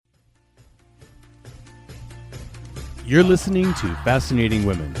You're listening to Fascinating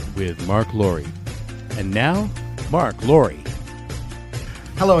Women with Mark Laurie. And now, Mark Laurie.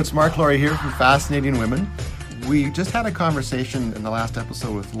 Hello, it's Mark Laurie here from Fascinating Women. We just had a conversation in the last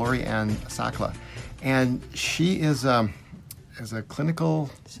episode with Lori Ann Sakla, and she is a clinical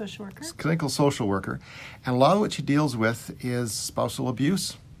social worker, and a lot of what she deals with is spousal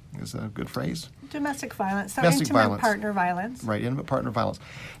abuse. Is that a good phrase? Domestic violence, so Domestic intimate violence. partner violence. Right, intimate partner violence.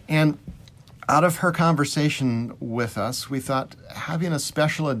 And out of her conversation with us, we thought having a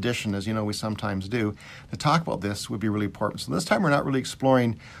special edition, as you know we sometimes do, to talk about this would be really important. So this time we're not really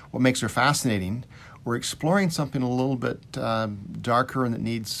exploring what makes her fascinating. We're exploring something a little bit darker and that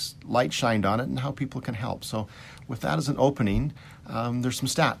needs light shined on it and how people can help. So with that as an opening, there's some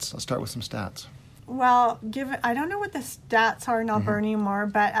stats. I'll start with some stats. Well, I don't know what the stats are in Alberta anymore,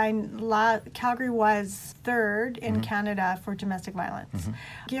 but Calgary was third in Canada for domestic violence.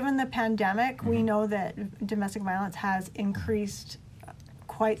 Given the pandemic, we know that domestic violence has increased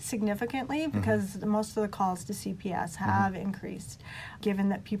quite significantly because most of the calls to CPS have increased, given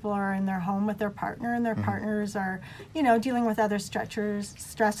that people are in their home with their partner and their partners are, dealing with other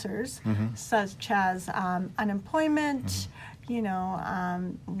stressors, such as unemployment,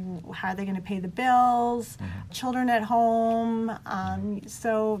 how are they going to pay the bills, children at home.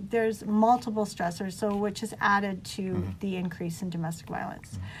 So there's multiple stressors, which is added to the increase in domestic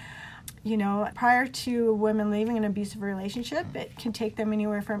violence. Prior to women leaving an abusive relationship, it can take them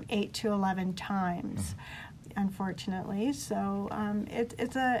anywhere from 8 to 11 times, unfortunately. So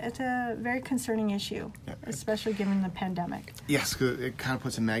it's a very concerning issue, especially given the pandemic. Yes, it kind of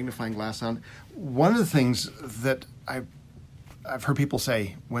puts a magnifying glass on. One of the things that I've heard people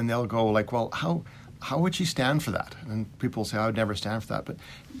say when they'll go like, well, how would she stand for that? And people say, I would never stand for that. But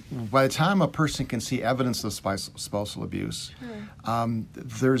by the time a person can see evidence of spousal abuse,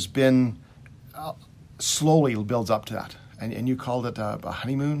 there's been slowly builds up to that. And you called it a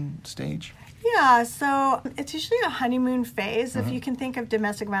honeymoon stage? Yeah, so it's usually a honeymoon phase. If you can think of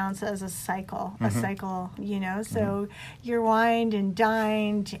domestic violence as a cycle, so you're wined and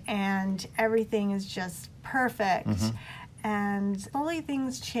dined and everything is just perfect. And slowly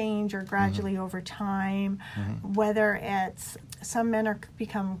things change or gradually over time, whether it's some men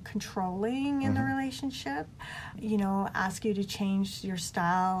become controlling in the relationship, ask you to change your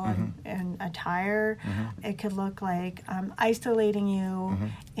style and attire. It could look like isolating you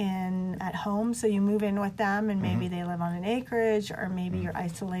at home, so you move in with them and maybe they live on an acreage, or maybe you're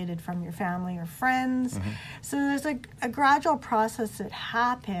isolated from your family or friends. So there's a gradual process that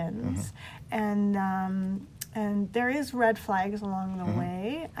happens, and there is red flags along the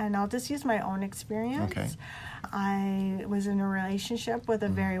way, and I'll just use my own experience. Okay. I was in a relationship with a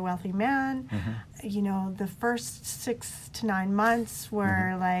very wealthy man. The first 6 to 9 months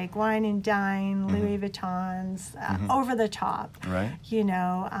were like wine and dine, Louis Vuittons, over the top. Right.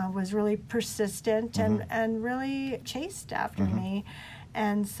 Was really persistent and really chased after me.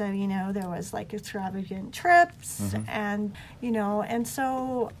 And so, there was like extravagant trips and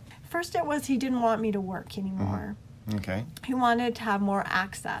so first it was he didn't want me to work anymore. Okay. He wanted to have more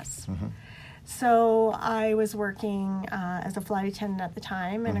access. So I was working as a flight attendant at the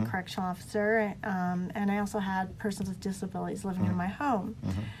time and a correctional officer, and I also had persons with disabilities living in my home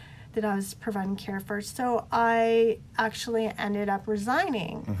that I was providing care for. So I actually ended up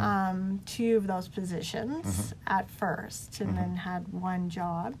resigning 2 of those positions at first, and then had one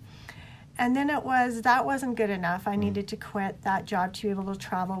job. And then that wasn't good enough. I needed to quit that job to be able to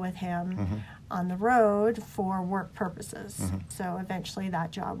travel with him on the road for work purposes. So eventually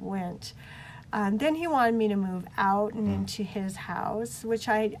that job went. Then he wanted me to move out and into his house, which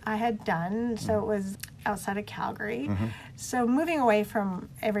I had done. So it was outside of Calgary. So moving away from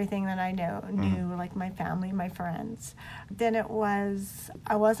everything that I knew, like my family, my friends. Then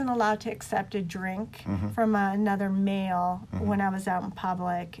I wasn't allowed to accept a drink from another male when I was out in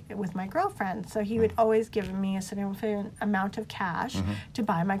public with my girlfriend. So he would always give me a significant amount of cash to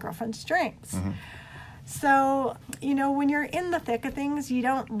buy my girlfriend's drinks. So, when you're in the thick of things, you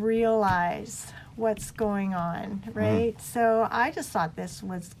don't realize what's going on, right? So I just thought this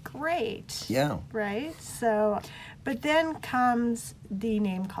was great. Yeah. Right? So, but then comes the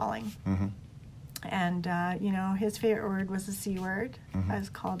name calling. And, his favorite word was the C word. I was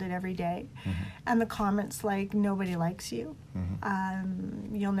called it every day. And the comments like, nobody likes you.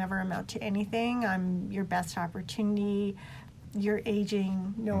 You'll never amount to anything. I'm your best opportunity. You're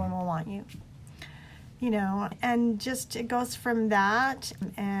aging. No one will want you. And just it goes from that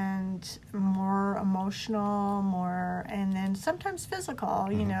and more emotional, and then sometimes physical,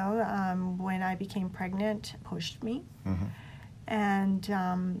 when I became pregnant, pushed me. And,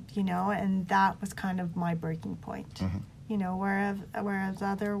 and that was kind of my breaking point. Whereas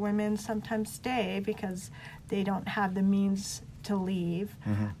other women sometimes stay because they don't have the means to leave.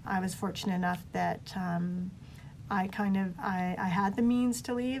 I was fortunate enough that I had the means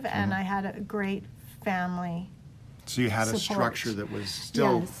to leave, and I had a great family. So you had a structure that was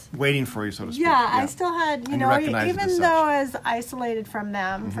still waiting for you, so to speak. Yeah, I still had, even though I was isolated from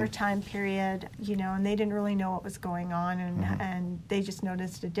them for a time period, and they didn't really know what was going on, and they just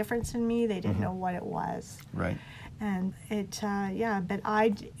noticed a difference in me. They didn't know what it was. Right. And it's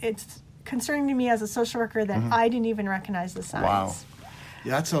concerning to me as a social worker that I didn't even recognize the signs. Wow.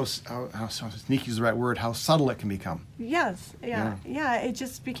 Yeah, that's how sneaky is the right word, how subtle it can become. Yes, yeah. It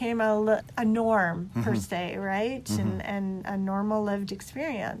just became a norm, per se, right? And a normal lived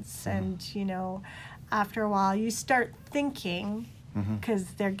experience. And, after a while, you start thinking, because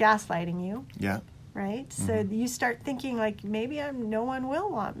they're gaslighting you. Yeah. Right? So you start thinking, like, maybe no one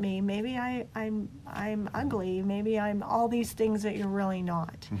will want me. Maybe I'm ugly. Maybe I'm all these things that you're really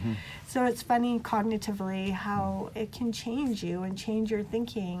not. So it's funny cognitively how it can change you and change your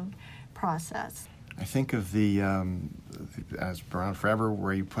thinking process. I think of the as Around Forever,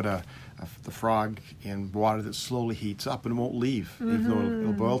 where you put the frog in water that slowly heats up and it won't leave, even though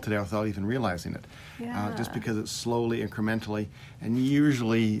it'll boil to death without even realizing it. Yeah. Just because it's slowly, incrementally, and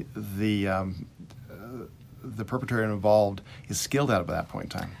usually the perpetrator involved is skilled at it by that point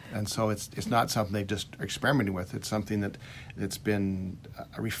in time. And so it's not something they've just experimented with. It's something that's been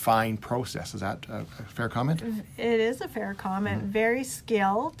a refined process. Is that a fair comment? It is a fair comment. Very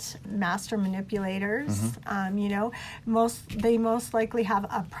skilled, master manipulators. They most likely have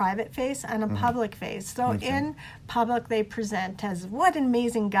a private face and a public face. So in public, they present as, what an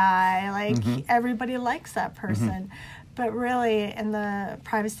amazing guy. Like, everybody likes that person. But really, in the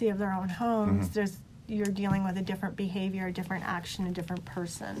privacy of their own homes, you're dealing with a different behavior, a different action, a different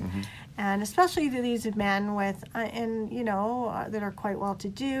person. And especially these men with, that are quite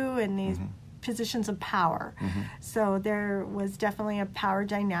well-to-do in these positions of power. So there was definitely a power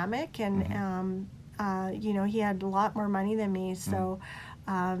dynamic, and, he had a lot more money than me. So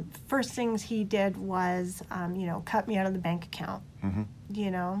first things he did was, cut me out of the bank account,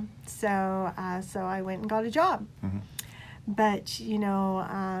 So I went and got a job. But,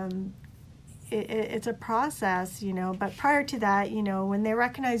 it's a process, but prior to that, when they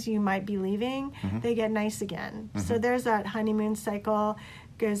recognize you might be leaving, they get nice again. So there's that honeymoon cycle,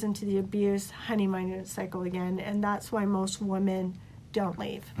 goes into the abuse, honeymoon cycle again, and that's why most women don't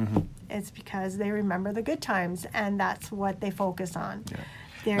leave. It's because they remember the good times, and that's what they focus on.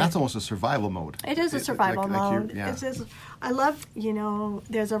 That's almost a survival mode. It is a survival mode. Yeah. I love,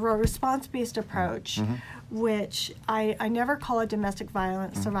 there's a response-based approach, which I never call a domestic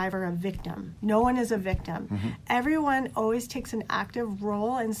violence survivor a victim. No one is a victim. Everyone always takes an active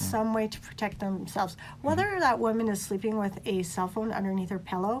role in some way to protect themselves. Whether that woman is sleeping with a cell phone underneath her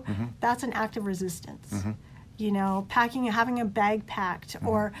pillow, that's an act of resistance. Having a bag packed,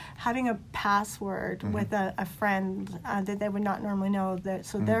 or having a password with a friend that they would not normally know,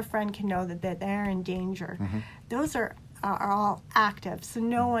 so their friend can know that they're in danger. Those are all active, so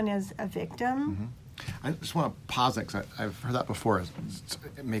no one is a victim. I just want to pause it, because I've heard that before,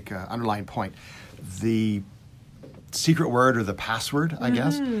 make an underlying point. The secret word, or the password, I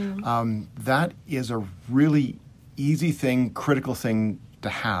guess, that is a really easy thing, critical thing to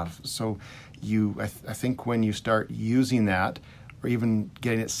have. So I think when you start using that, or even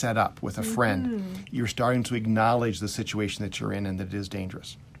getting it set up with a friend, you're starting to acknowledge the situation that you're in and that it is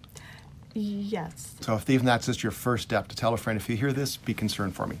dangerous. Yes. So if even that's just your first step, to tell a friend, if you hear this, be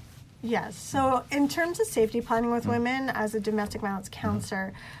concerned for me. Yes. So in terms of safety planning with women, as a domestic violence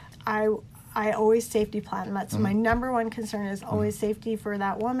counselor, I always safety plan. That's my number one concern, is always safety for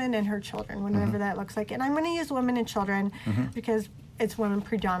that woman and her children, whatever that looks like. And I'm going to use women and children because it's women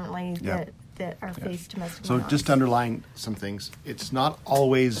predominantly that are faced domestic violence. So just to underline some things, it's not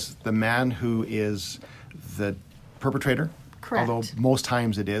always the man who is the perpetrator. Correct. Although most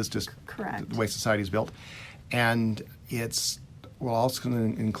times it is, just Correct. the way society is built. And it's also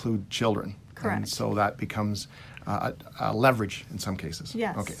going to include children. Correct. And so that becomes a leverage in some cases.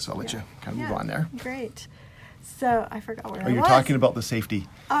 Yes. Okay, so I'll let you kind of move on there. Great. So I forgot where I was. You're talking about the safety.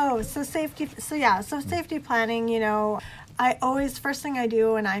 Oh, so safety. So safety planning, I always, first thing I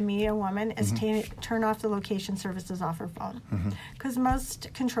do when I meet a woman is turn off the location services off her phone. Because most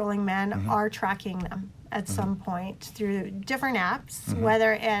controlling men are tracking them at some point through different apps,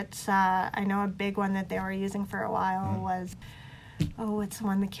 whether it's, I know a big one that they were using for a while was, what's the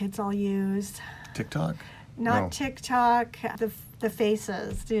one the kids all use? TikTok? Not TikTok, the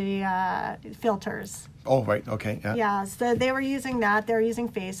faces, the filters. Oh, right. Okay. Yeah. Yeah, so they were using that. They're using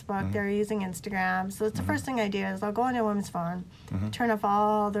Facebook. They're using Instagram. So that's the first thing I do is I'll go on a woman's phone, turn off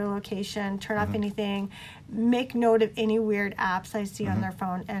all their location, turn off anything, make note of any weird apps I see on their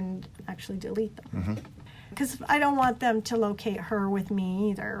phone, and actually delete them. Because I don't want them to locate her with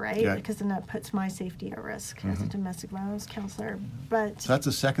me either, right? Yeah. Because then that puts my safety at risk as a domestic violence counselor. But So that's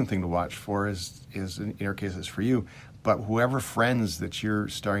the second thing to watch for is in your case, it's for you, but whoever friends that you're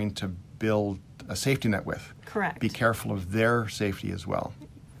starting to build a safety net with. correct. Be careful of their safety as well.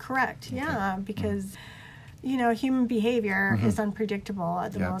 Correct, yeah, because, you know, human behavior is unpredictable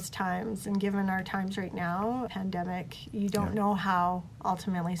at the Yeah. most times. And given our times right now, pandemic, you don't know how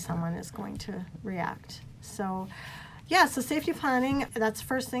ultimately someone is going to react. So, yeah, so safety planning, that's the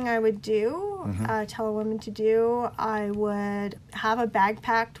first thing I would do, tell a woman to do. I would have a bag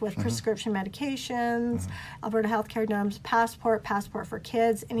packed with prescription medications, Alberta Healthcare norms, passport for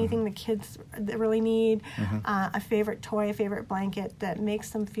kids, anything the kids that really need, a favorite toy, a favorite blanket that makes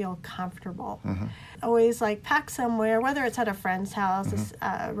them feel comfortable. Always like pack somewhere, whether it's at a friend's house,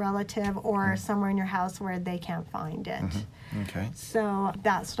 a relative, or somewhere in your house where they can't find it. Okay. So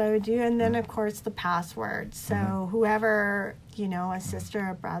that's what I would do. And then, of course, the password. So whoever, you know, a sister,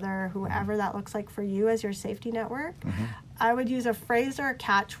 a brother, whoever that looks like for you as your safety network, I would use a phrase or a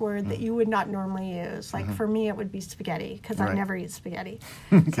catchword that you would not normally use. Like for me, it would be spaghetti because I Right. never eat spaghetti.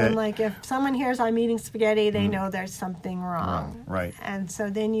 Okay. So I'm like, if someone hears I'm eating spaghetti, they know there's something wrong. Right. And so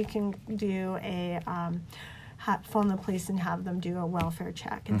then you can do a... phone the police and have them do a welfare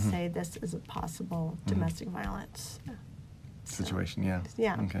check and say this is a possible domestic violence Situation, yeah.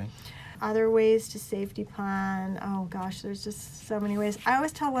 Yeah. Okay. Other ways to safety plan, oh gosh, there's just so many ways. I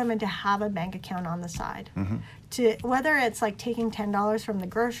always tell women to have a bank account on the side. To whether it's like taking $10 from the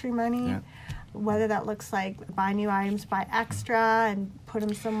grocery money, Yeah. whether that looks like buy new items, buy extra and put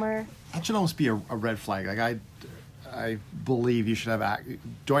them somewhere. That should almost be a red flag. Like I believe you should have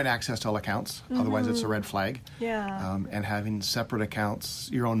joint access to all accounts. Otherwise, it's a red flag. Yeah. And having separate accounts,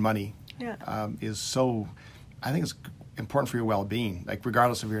 your own money, Yeah. is so. I think it's important for your well-being. Like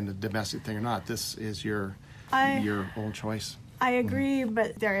regardless if you're in a domestic thing or not, this is your own choice. I agree,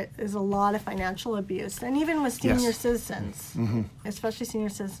 but there is a lot of financial abuse. And even with senior Yes. citizens, especially senior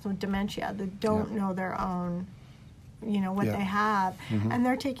citizens with dementia, that don't know their own, you know, what Yeah. they have. And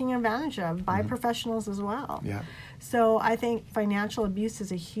they're taking advantage of by professionals as well. Yeah. So I think financial abuse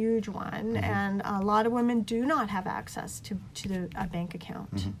is a huge one. And a lot of women do not have access to a bank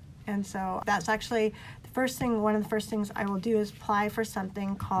account. And so that's actually one of the first things I will do is apply for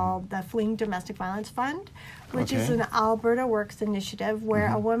something called the Fleeing Domestic Violence Fund, which is Okay. an Alberta Works initiative where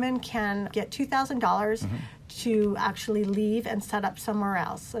a woman can get $2,000 to actually leave and set up somewhere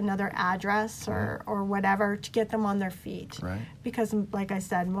else, another address or whatever, to get them on their feet. Right. Because, like I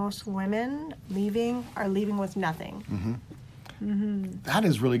said, most women are leaving with nothing. That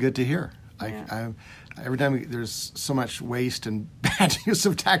is really good to hear. Yeah. Every time there's so much waste and bad use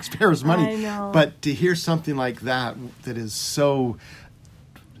of taxpayers' money, I know. but to hear something like that is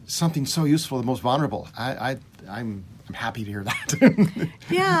something so useful to the most vulnerable, I'm happy to hear that.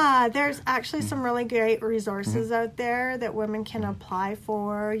 Yeah, there's actually some really great resources out there that women can apply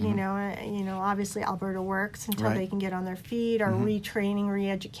for. You know, obviously Alberta Works until Right. they can get on their feet, or retraining,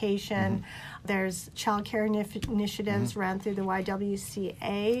 re-education. There's childcare initiatives run through the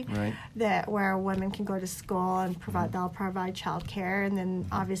YWCA Right. where women can go to school and they'll provide childcare, and then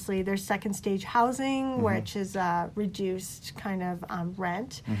obviously there's second stage housing, which is reduced kind of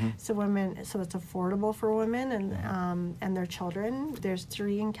rent, so it's affordable for women and their children. There's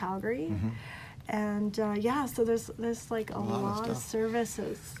 3 in Calgary, and so there's like a lot of stuff.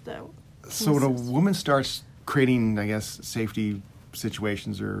 services that. So when a woman starts creating, I guess, safety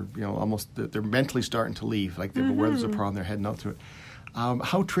situations, or almost they're mentally starting to leave, like they're aware there's a problem, they're heading out to it.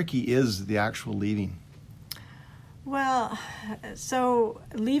 How tricky is the actual leaving? Well, so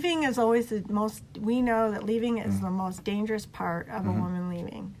leaving is always we know that leaving is the most dangerous part of a woman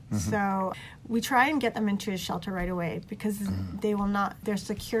leaving. So we try and get them into a shelter right away because they will not, they're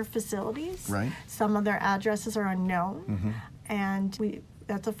secure facilities. Right. Some of their addresses are unknown. And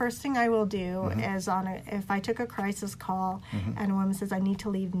that's the first thing I will do is if I took a crisis call and a woman says, I need to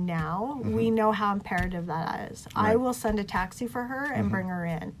leave now, we know how imperative that is. I will send a taxi for her and bring her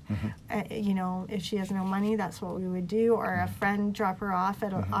in. If she has no money, that's what we would do. Or a friend drop her off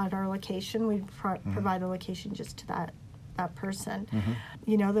at our location. We'd provide a location just to that person.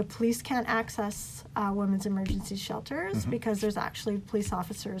 The police can't access women's emergency shelters because there's actually police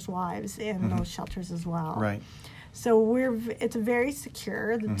officers' wives in those shelters as well. Right. So it's very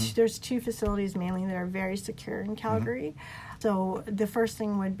secure. There's 2 facilities mainly that are very secure in Calgary. So the first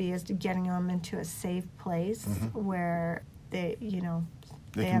thing would be is to getting them into a safe place where they, you know,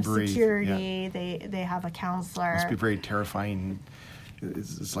 They they can have breathe, security, they have a counselor. Must be very terrifying.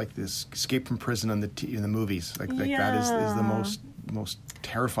 It's like this escape from prison in the movies. Like that is the most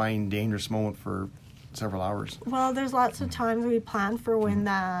terrifying, dangerous moment for several hours. Well, there's lots of times we plan for when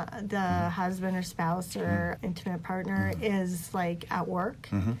the husband or spouse or intimate partner is like at work.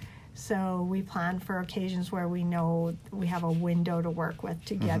 So we plan for occasions where we know we have a window to work with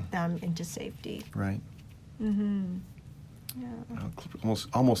to get them into safety. Right. Yeah.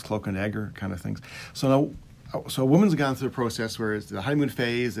 Almost cloak and dagger kind of things. So now, so a woman's gone through the process where it's the honeymoon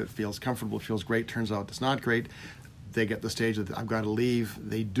phase. It feels comfortable, it feels great. Turns out it's not great. They get the stage that I've got to leave.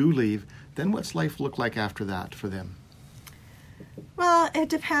 They do leave. Then what's life look like after that for them? Well, it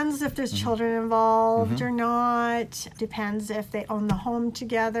depends if there's children involved or not. Depends if they own the home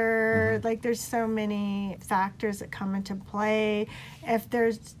together. Like, there's so many factors that come into play. If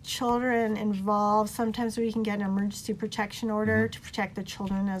there's children involved, sometimes we can get an emergency protection order to protect the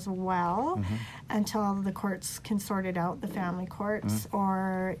children as well until the courts can sort it out, the family courts,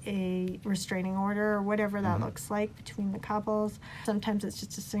 or a restraining order or whatever that looks like between the couples. Sometimes it's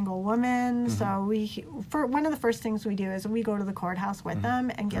just a single woman. So one of the first things we do is we go to the courthouse with them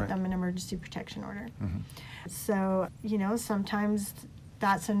and get them an emergency protection order. So, you know, sometimes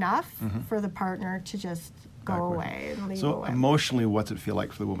that's enough for the partner to just go away and leave So away. emotionally, what's it feel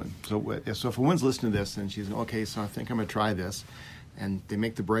like for the woman? So if a woman's listening to this and she's, okay, so I think I'm going to try this, and they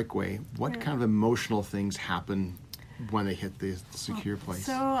make the breakaway, what kind of emotional things happen when they hit the secure place?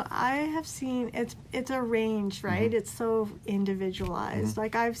 So I have seen, it's a range, right? It's so individualized.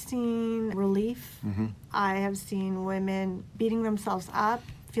 Like, I've seen relief. I have seen women beating themselves up,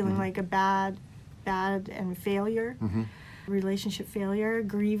 feeling like a bad and failure. Relationship failure,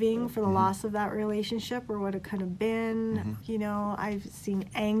 grieving for the loss of that relationship or what it could have been. You know, I've seen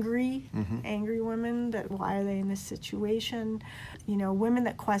angry women that why are they in this situation? You know, women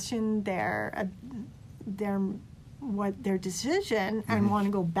that question their decision and want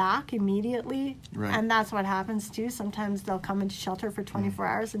to go back immediately. Right. And that's what happens too. Sometimes they'll come into shelter for 24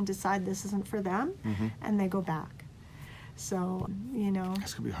 hours and decide this isn't for them, and they go back. So, you know,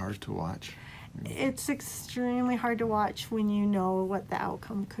 This could be hard to watch. it's extremely hard to watch when you know what the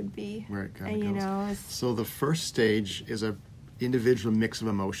outcome could be. Where it kind And, of you goes. know, So the first stage is a individual mix of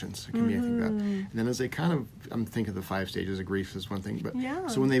emotions. It can be anything like that. And then as they kind of, I'm thinking the 5 stages of grief is one thing, but Yeah.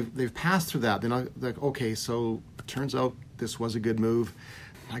 so when they've passed through that, then they're like, okay, so it turns out this was a good move.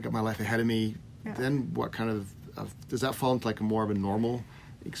 I got my life ahead of me. Yeah. Then what kind of does that fall into like a more of a normal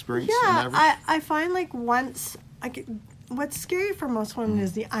experience? on yeah, average? I find like what's scary for most women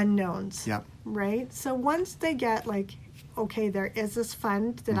is the unknowns. Yep. Right? So once they get like, okay, there is this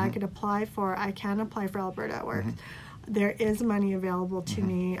fund that I could apply for. I can apply for Alberta at Work. There is money available to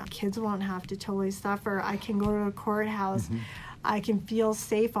me. Kids won't have to totally suffer. I can go to a courthouse. I can feel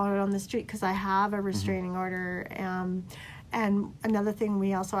safe out on the street because I have a restraining order. And another thing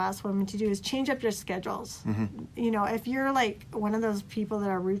we also ask women to do is change up your schedules. You know, if you're like one of those people that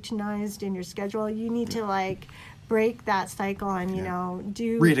are routinized in your schedule, you need to like break that cycle and, you know,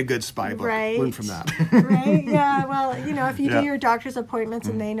 Read a good spy book. Right. Learn from that. Right? Yeah. Well, you know, if you Yeah. do your doctor's appointments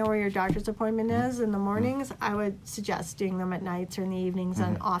and they know where your doctor's appointment is in the mornings, I would suggest doing them at nights or in the evenings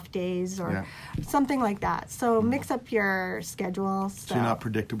on off days or something like that. So mix up your schedule. So you're not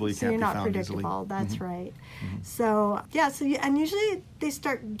predictable. You so can't you're be not found predictable. easily. That's right. So yeah. So and usually they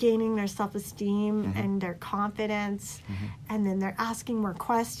start gaining their self-esteem and their confidence, and then they're asking more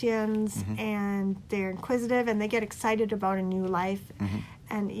questions and they're inquisitive and they get excited about a new life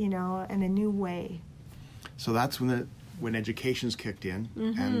and, you know, and a new way. So that's when education's kicked in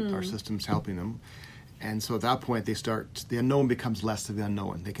and our system's helping them. And so at that point, the unknown becomes less of the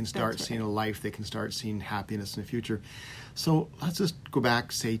unknown. They can start That's right. seeing a life. They can start seeing happiness in the future. So let's just go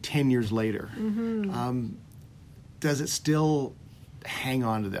back, say, 10 years later. Does it still hang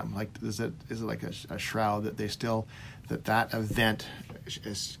on to them? Like, is it like a shroud that they still, that event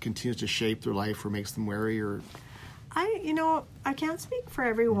continues to shape their life or makes them wary or... I can't speak for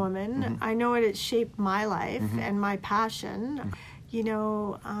every woman. I know it shaped my life and my passion. You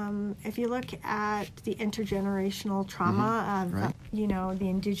know, if you look at the intergenerational trauma of, Right. you know, the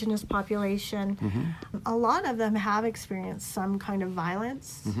Indigenous population, a lot of them have experienced some kind of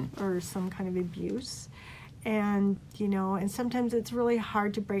violence or some kind of abuse. And, you know, and sometimes it's really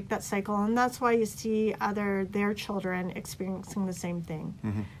hard to break that cycle. And that's why you see their children experiencing the same thing.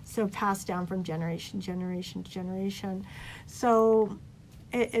 So passed down from generation to generation. So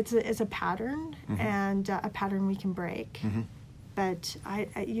it's a pattern and a pattern we can break. But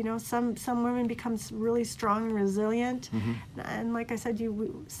some women become really strong and resilient, and like I said,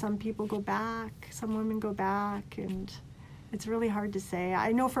 some people go back, some women go back, and it's really hard to say.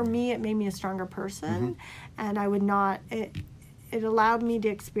 I know for me, it made me a stronger person, and I would not. It allowed me to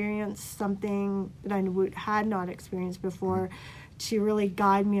experience something that I had not experienced before, to really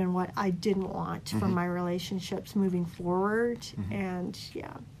guide me on what I didn't want from my relationships moving forward, and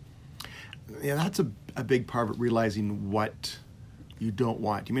yeah, that's a big part of it, realizing what you don't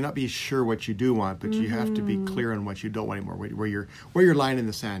want. You may not be sure what you do want, but you have to be clear on what you don't want anymore, where your line in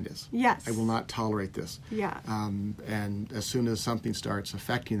the sand is. Yes. I will not tolerate this. Yeah. And as soon as something starts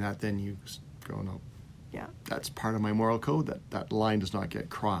affecting that, then you go, no. Yeah. That's part of my moral code, that line does not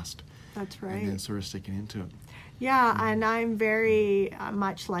get crossed. That's right. And then sort of sticking into it. Yeah, and I'm very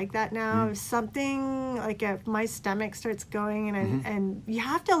much like that now. If something, like if my stomach starts going, and you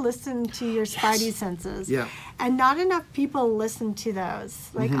have to listen to your spidey senses. Yeah. And not enough people listen to those.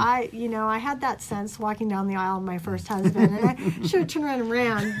 Like I had that sense walking down the aisle with my first husband, and I should have turned around and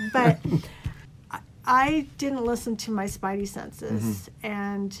ran, but I didn't listen to my spidey senses.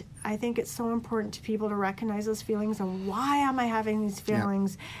 And I think it's so important to people to recognize those feelings and why am I having these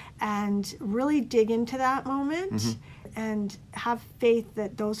feelings, and really dig into that moment and have faith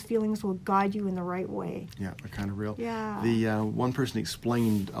that those feelings will guide you in the right way. Yeah, they're kind of real. Yeah. The one person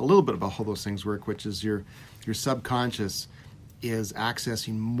explained a little bit about how those things work, which is your subconscious is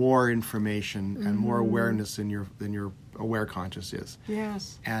accessing more information and more awareness than your aware conscious is.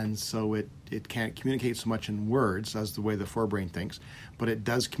 Yes. And so it can't communicate so much in words as the way the forebrain thinks, but it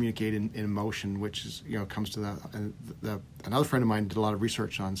does communicate in emotion, which is comes to that. Another friend of mine did a lot of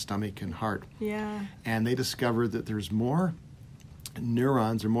research on stomach and heart. Yeah. And they discovered that there's more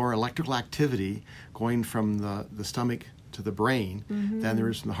neurons or more electrical activity going from the stomach to the brain than there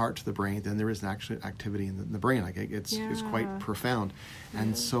is from the heart to the brain, than there is actually activity in the brain. Like it's quite profound.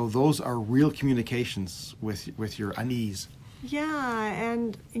 And so those are real communications with your unease. Yeah,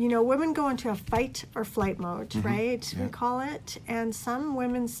 and women go into a fight or flight mode, right? Yeah. We call it, and some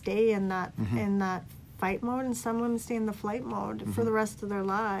women stay in that fight mode, and some women stay in the flight mode for the rest of their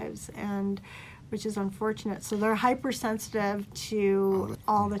lives, and which is unfortunate. So they're hypersensitive to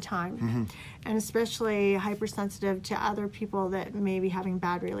all the time, and especially hypersensitive to other people that may be having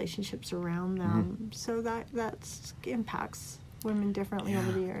bad relationships around them. So that impacts women differently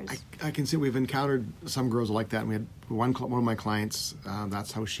over the years. I can see we've encountered some girls like that. And we had one of my clients,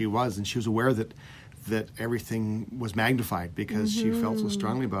 that's how she was, and she was aware that everything was magnified because she felt so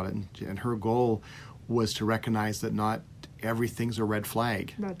strongly about it, and her goal was to recognize that not everything's a red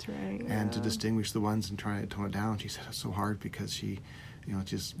flag. That's right. And to distinguish the ones and try to tone it down. She said it's so hard because she,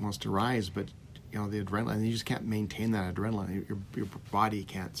 just wants to rise, but the adrenaline, you just can't maintain that adrenaline. Your body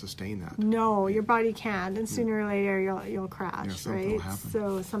can't sustain that. No, your body can't, and sooner or later you'll crash, something right? will happen.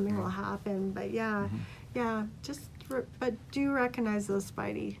 So something will happen, but but do recognize those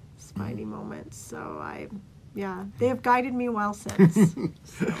spidey moments. So they have guided me well since.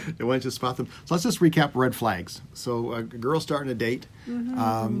 Why don't you spot them? So let's just recap red flags. So a girl starting a date,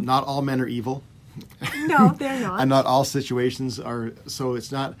 not all men are evil. No, they're not. And not all situations are, so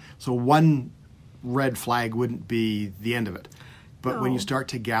it's not, so one red flag wouldn't be the end of it. But when you start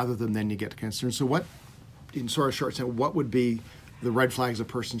to gather them, then you get concerned. So what, in sort of short sense, what would be the red flags a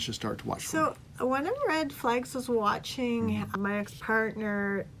person should start to watch for? So one of the red flags was watching my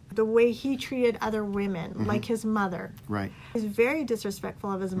ex-partner, the way he treated other women, like his mother. Right. He's very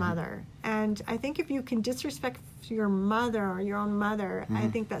disrespectful of his mother. And I think if you can disrespect your mother or your own mother, I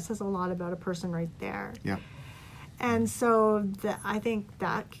think that says a lot about a person right there. Yeah. And so I think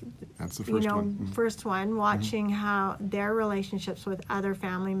that's the first one. First one, watching how their relationships with other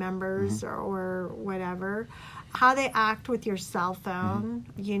family members or whatever, how they act with your cell phone.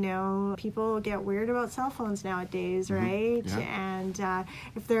 People get weird about cell phones nowadays, right? Yeah. And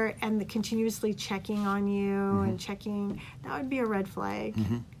if they're continuously checking on you and checking, that would be a red flag.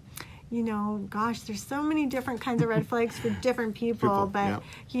 Gosh, there's so many different kinds of red flags for different people, but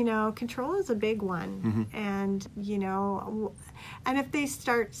control is a big one. And and if they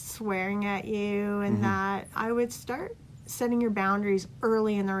start swearing at you and that, I would start setting your boundaries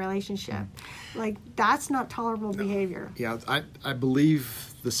early in the relationship. Like, that's not tolerable behavior. Yeah, I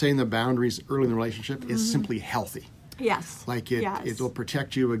believe setting the boundaries early in the relationship is simply healthy. Yes. Like it'll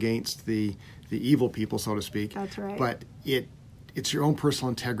protect you against the evil people, so to speak. That's right. But it's your own personal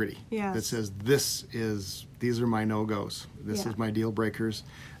integrity that says these are my no-goes. This is my deal breakers.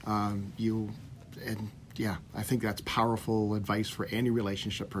 I think that's powerful advice for any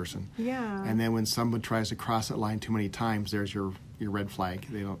relationship person. Yeah. And then when someone tries to cross that line too many times, there's your your red flag.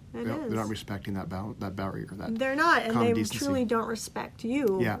 They're not respecting that barrier. They're not, and they decency. truly don't respect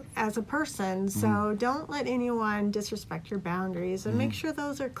you as a person. So don't let anyone disrespect your boundaries, and make sure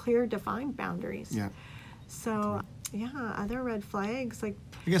those are clear, defined boundaries. Yeah. So, other red flags, like...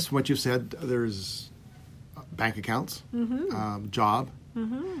 I guess what you said, there's bank accounts, job,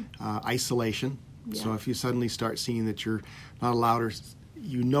 isolation. Yeah. So if you suddenly start seeing that you're not allowed, or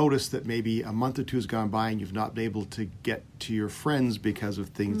you notice that maybe a month or two has gone by and you've not been able to get to your friends because of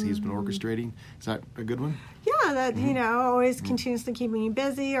things he's been orchestrating, is that a good one? Yeah, that, always continuously keeping you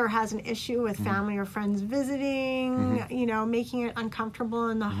busy, or has an issue with family or friends visiting, making it uncomfortable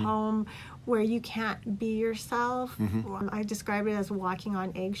in the home where you can't be yourself. I describe it as walking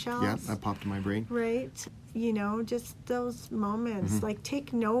on eggshells. Yeah, that popped in my brain. Right. Just those moments, like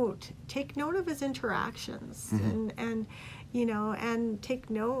take note of his interactions, and take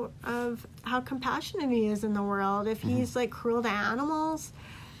note of how compassionate he is in the world. If he's like cruel to animals,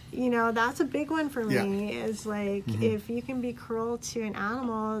 that's a big one for me, is like, if you can be cruel to an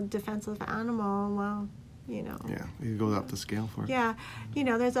animal, defenseless animal, well, Yeah, you go up the scale for it. Yeah.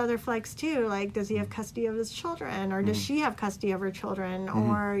 There's other flags too, like, does he have custody of his children, or does she have custody of her children,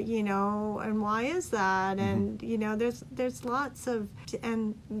 or, and why is that? And, there's lots of,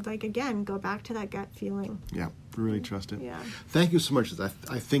 and like, again, go back to that gut feeling. Yeah, really trust it. Yeah. Thank you so much.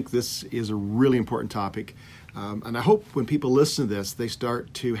 I think this is a really important topic. And I hope when people listen to this, they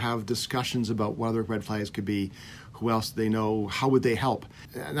start to have discussions about what other red flags could be, who else they know, how would they help.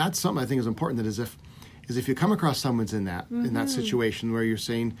 And that's something I think is important, that is if you come across someone's in that situation where you're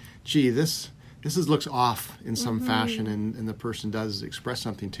saying, gee, this looks off in some fashion, and the person does express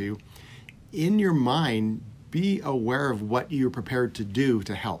something to you, in your mind, be aware of what you're prepared to do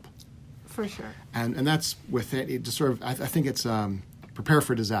to help. For sure. And that's with it just sort of, I think it's prepare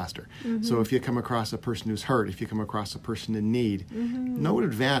for disaster. So if you come across a person who's hurt, if you come across a person in need, know in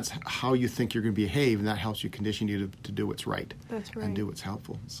advance how you think you're going to behave, and that helps you condition you to do what's right. That's right. And do what's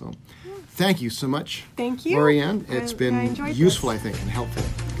helpful. So thank you so much. Thank you. Lori-Ann, it's been useful, I think, and helpful.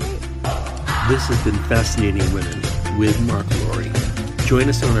 Great. This has been Fascinating Women with Mark Laurie. Join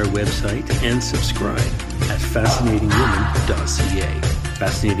us on our website and subscribe at fascinatingwomen.ca.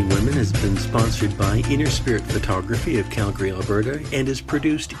 Fascinating Women has been sponsored by Inner Spirit Photography of Calgary, Alberta, and is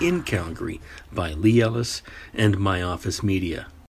produced in Calgary by Lee Ellis and My Office Media.